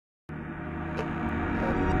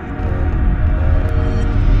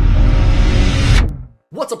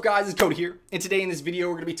What's up guys, it's Cody here, and today in this video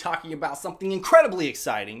we're going to be talking about something incredibly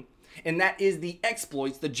exciting, and that is the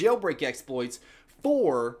exploits, the jailbreak exploits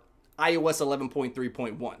for iOS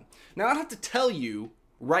 11.3.1. Now I don't have to tell you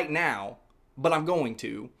right now, but I'm going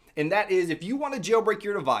to, and that is if you want to jailbreak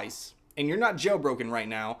your device and you're not jailbroken right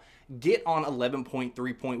now, get on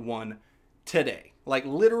 11.3.1 today, like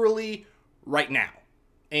literally right now.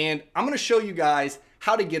 And I'm going to show you guys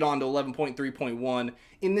how to get on to 11.3.1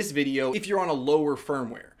 in this video if you're on a lower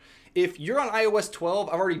firmware. If you're on iOS 12,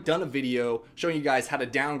 I've already done a video showing you guys how to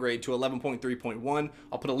downgrade to 11.3.1.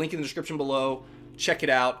 I'll put a link in the description below. Check it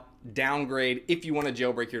out. Downgrade if you want to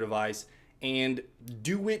jailbreak your device, and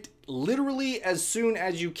do it literally as soon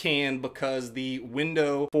as you can because the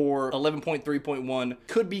window for 11.3.1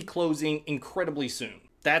 could be closing incredibly soon.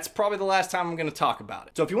 That's probably the last time I'm going to talk about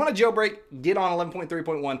it. So if you want to jailbreak, get on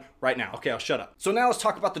 11.3.1 right now. Okay, I'll shut up. So now let's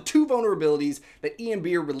talk about the two vulnerabilities that Ian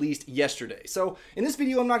Beer released yesterday. So in this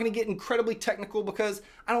video, I'm not going to get incredibly technical because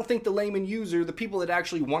I don't think the layman user, the people that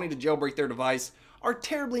actually wanting to jailbreak their device, are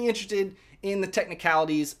terribly interested in the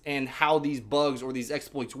technicalities and how these bugs or these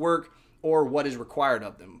exploits work or what is required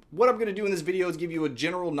of them. What I'm going to do in this video is give you a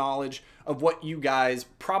general knowledge of what you guys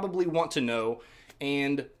probably want to know,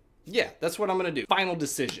 and yeah, that's what I'm going to do. Final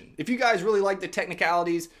decision. If you guys really like the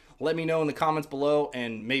technicalities, let me know in the comments below,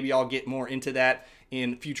 and maybe I'll get more into that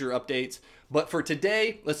in future updates. But for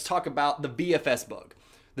today, let's talk about the VFS bug.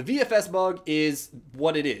 The VFS bug is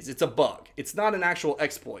what it is. It's a bug. It's not an actual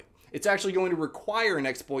exploit. It's actually going to require an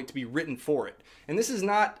exploit to be written for it. And this is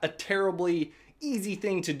not a terribly easy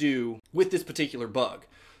thing to do with this particular bug.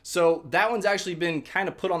 So that one's actually been kind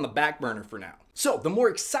of put on the back burner for now. So the more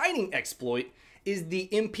exciting exploit is the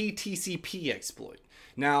MPTCP exploit.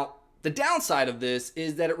 Now, the downside of this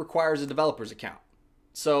is that it requires a developer's account.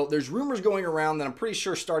 So there's rumors going around that I'm pretty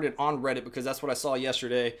sure started on Reddit, because that's what I saw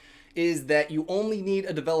yesterday, is that you only need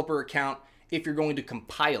a developer account if you're going to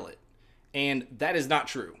compile it. And that is not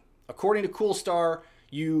true. According to Coolstar,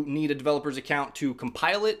 you need a developer's account to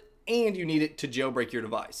compile it, and you need it to jailbreak your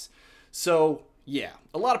device. So yeah,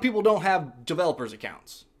 a lot of people don't have developers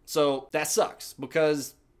accounts. So that sucks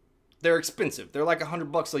because they're expensive. They're like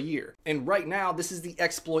 $100 a year. And right now, this is the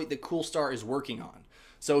exploit that Coolstar is working on.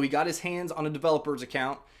 So he got his hands on a developer's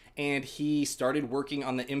account and he started working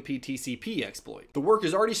on the MPTCP exploit. The work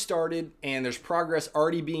has already started and there's progress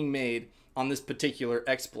already being made on this particular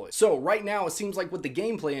exploit. So right now, it seems like what the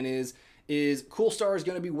game plan is Coolstar is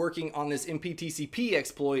going to be working on this MPTCP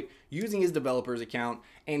exploit using his developer's account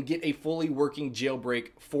and get a fully working jailbreak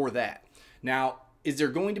for that. Now, is there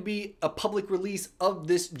going to be a public release of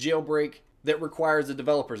this jailbreak that requires a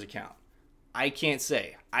developer's account? I can't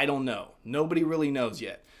say. I don't know. Nobody really knows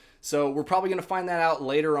yet. So we're probably going to find that out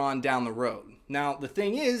later on down the road. Now, the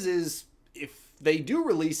thing is if they do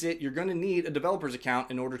release it, you're going to need a developer's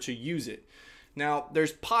account in order to use it. Now,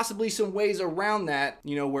 there's possibly some ways around that,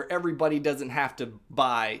 where everybody doesn't have to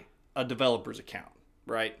buy a developer's account,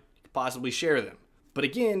 right? You could possibly share them. But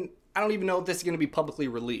again, I don't even know if this is going to be publicly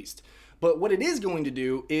released. But what it is going to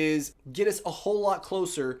do is get us a whole lot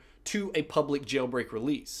closer to a public jailbreak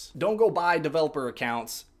release. Don't go buy developer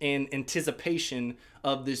accounts in anticipation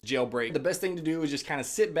of this jailbreak. The best thing to do is just kind of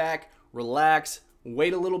sit back, relax,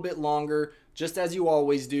 wait a little bit longer, just as you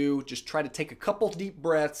always do. Just try to take a couple deep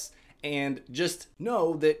breaths and just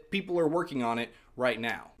know that people are working on it right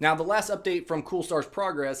now. Now, the last update from Coolstar's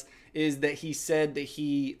progress is that he said that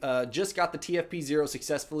he just got the TFP0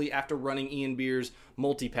 successfully after running Ian Beer's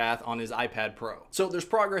multipath on his iPad Pro. So there's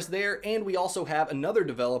progress there, and we also have another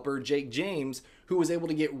developer, Jake James, who was able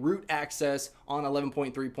to get root access on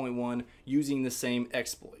 11.3.1 using the same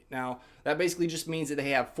exploit. Now, that basically just means that they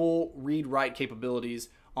have full read-write capabilities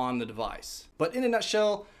on the device. But in a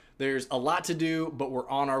nutshell, there's a lot to do, but we're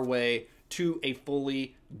on our way to a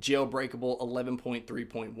fully jailbreakable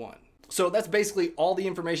 11.3.1. So that's basically all the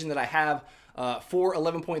information that I have for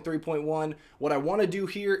 11.3.1. What I want to do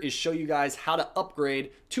here is show you guys how to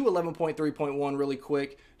upgrade to 11.3.1 really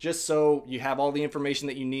quick, just so you have all the information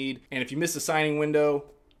that you need. And if you miss the signing window,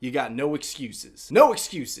 you got no excuses. No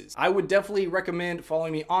excuses. I would definitely recommend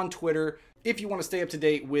following me on Twitter if you want to stay up to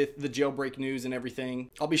date with the jailbreak news and everything.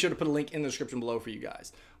 I'll be sure to put a link in the description below for you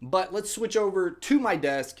guys. But let's switch over to my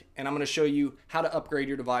desk and I'm going to show you how to upgrade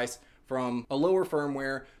your device from a lower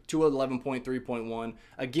firmware to 11.3.1.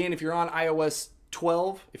 Again, if you're on iOS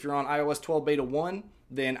 12, if you're on iOS 12 beta 1,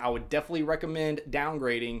 then I would definitely recommend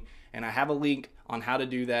downgrading, and I have a link on how to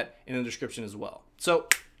do that in the description as well. So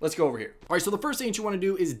let's go over here. All right, so the first thing that you want to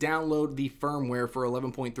do is download the firmware for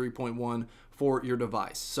 11.3.1 for your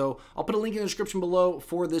device. So I'll put a link in the description below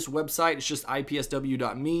for this website. It's just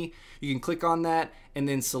ipsw.me. You can click on that and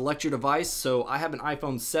then select your device. So I have an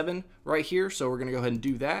iPhone 7 right here, so we're gonna go ahead and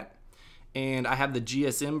do that. And I have the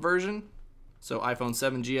GSM version, so iPhone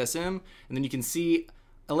 7 GSM, and then you can see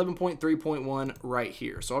 11.3.1 right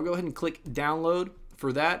here. So I'll go ahead and click download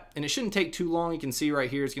for that, and it shouldn't take too long. You can see right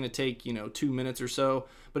here it's going to take 2 minutes or so,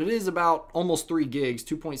 but it is about almost 3 gigs,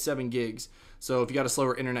 2.7 gigs. So if you got a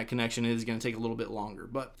slower internet connection, it is going to take a little bit longer.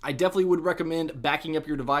 But I definitely would recommend backing up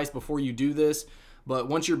your device before you do this. But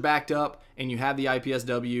once you're backed up and you have the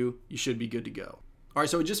IPSW, you should be good to go. All right,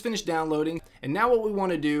 so it just finished downloading, and now what we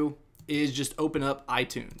want to do is just open up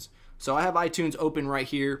iTunes. So I have iTunes open right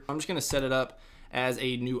here. I'm just going to set it up as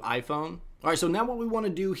a new iPhone. All right, so now what we want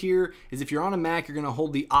to do here is if you're on a Mac, you're going to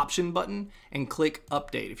hold the Option button and click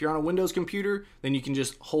Update. If you're on a Windows computer, then you can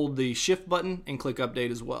just hold the Shift button and click Update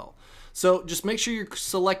as well. So just make sure you're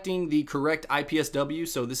selecting the correct IPSW.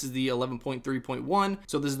 So this is the 11.3.1.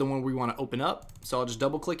 So this is the one we want to open up. So I'll just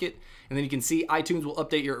double click it, and then you can see iTunes will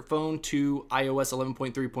update your phone to iOS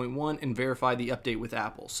 11.3.1 and verify the update with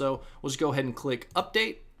Apple. So we'll just go ahead and click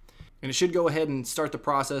Update. And it should go ahead and start the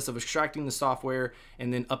process of extracting the software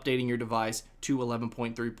and then updating your device to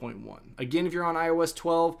 11.3.1. Again, if you're on iOS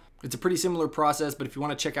 12, it's a pretty similar process, but if you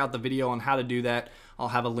want to check out the video on how to do that, I'll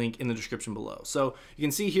have a link in the description below. So you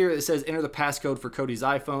can see here it says enter the passcode for Cody's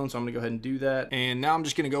iPhone, so I'm gonna go ahead and do that. And now I'm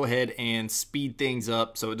just gonna go ahead and speed things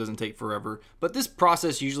up so it doesn't take forever. But this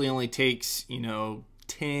process usually only takes,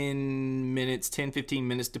 10 minutes, 10, 15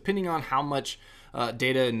 minutes, depending on how much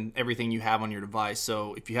data and everything you have on your device.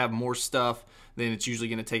 So if you have more stuff, then it's usually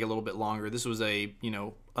going to take a little bit longer. This was an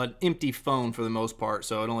empty phone for the most part,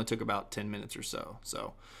 so it only took about 10 minutes or so.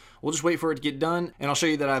 So we'll just wait for it to get done, and I'll show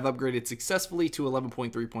you that I've upgraded successfully to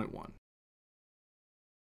 11.3.1.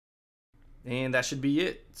 And that should be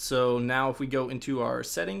it. So now if we go into our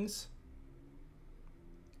settings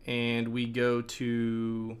and we go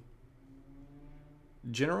to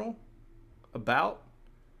General, About,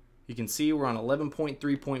 you can see we're on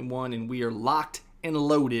 11.3.1 and we are locked and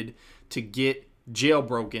loaded to get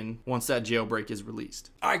jailbroken once that jailbreak is released.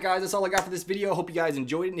 All right, guys, that's all I got for this video. I hope you guys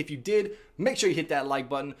enjoyed it. And if you did, make sure you hit that like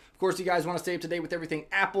button. Of course, if you guys want to stay up to date with everything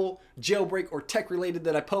Apple, jailbreak, or tech related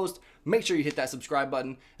that I post, make sure you hit that subscribe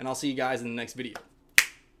button, and I'll see you guys in the next video.